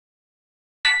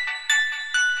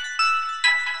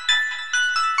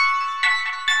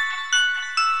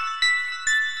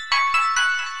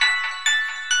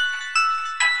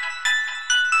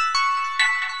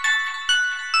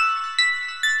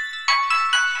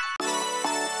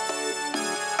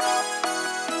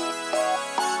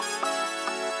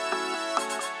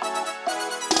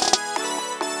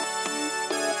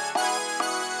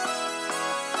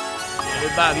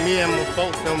about me and my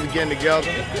folks when we getting together.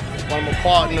 One of my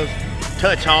partners,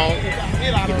 Touch Home.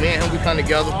 Me and him, we come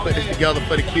together, put this together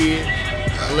for the kids.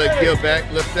 A little give back,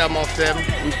 a little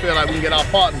 7-on-7. We feel like we can get our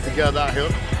partners together out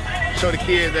here. Show the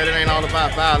kids that it ain't all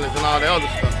about violence and all that other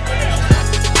stuff.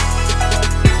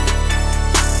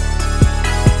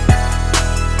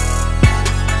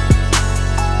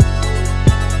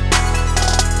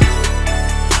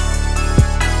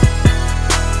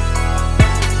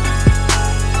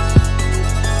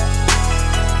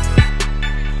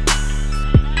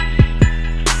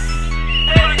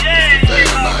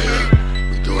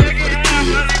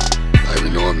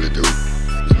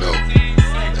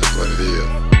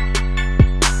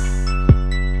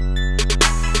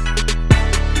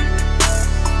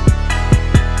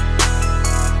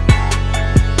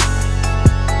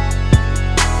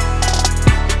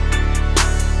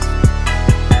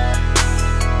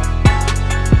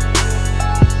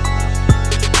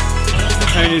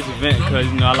 This event because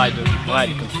I like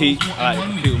to compete. I like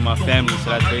to compete with my family,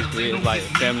 so that's basically it. It's like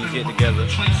a family get together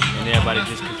and everybody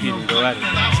just compete and go at it.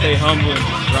 Stay humble and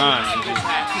just grind and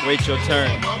just wait your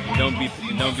turn. And don't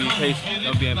be patient.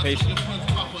 Don't be impatient.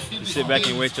 Just sit back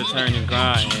and wait your turn and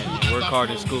grind and work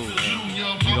hard in school,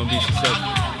 and you're gonna be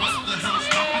successful.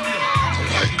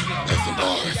 That's the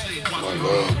bars. One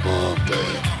love, mom,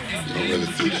 dad. You don't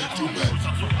really see that too much,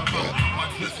 but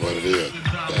that's what it is.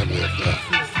 Family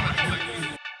affair.